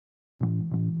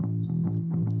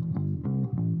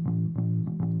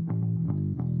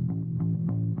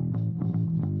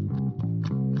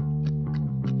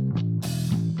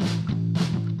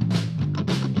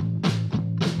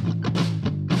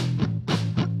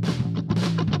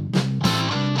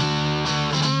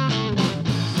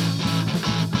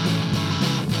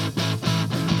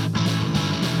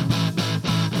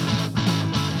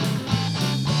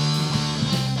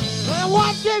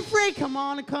you free, come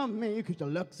on and come with me, 'cause you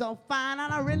look so fine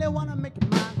and I really wanna make you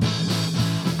mine.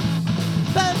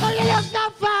 Baby, you look so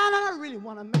fine and I really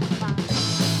wanna make you mine.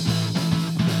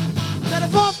 Said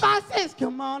 4, 5, 6,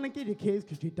 come on and get your kids,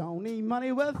 'cause you don't need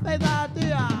money with faith, I do.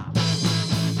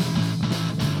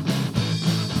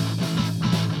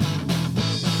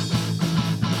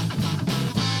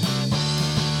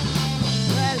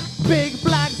 Big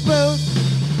black boots,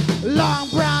 long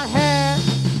brown hair.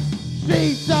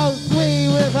 She's so sweet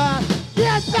with her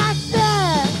kiss back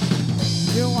there.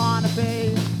 You wanna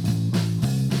be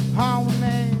home with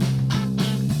me,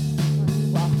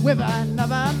 with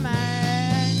another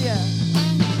man, yeah.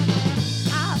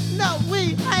 I know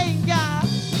we ain't got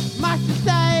much to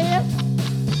say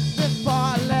before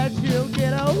I let you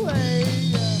get away,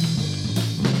 yeah.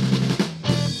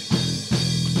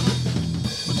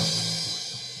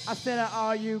 I said,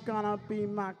 are you gonna be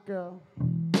my girl?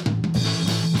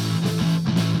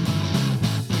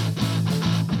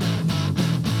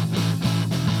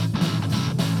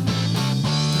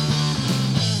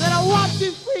 Said, I want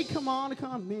you free, come on,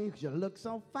 come with me, 'cause you look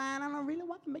so fine and I really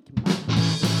want to make you mine.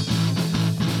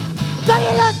 So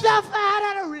you look so fine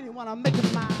and I really want to make you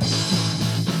mine.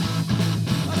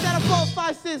 I said, 4,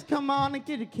 5, 6, come on and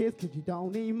get your kiss, 'cause you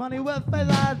don't need money with face,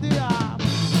 I do.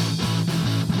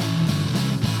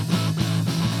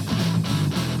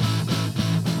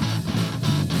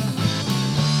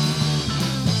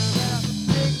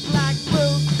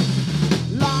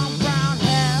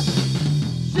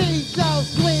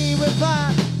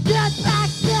 Get back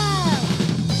there!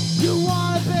 You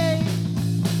wanna be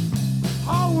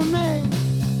home with me,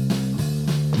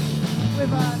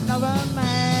 with another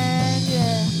man,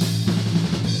 yeah.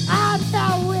 I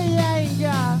know we ain't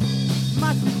got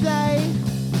much to say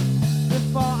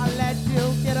before I let you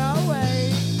get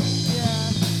away,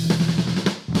 yeah.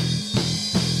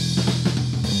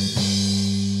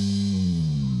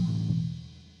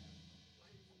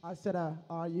 I said,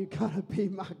 are you gonna be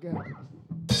my girl?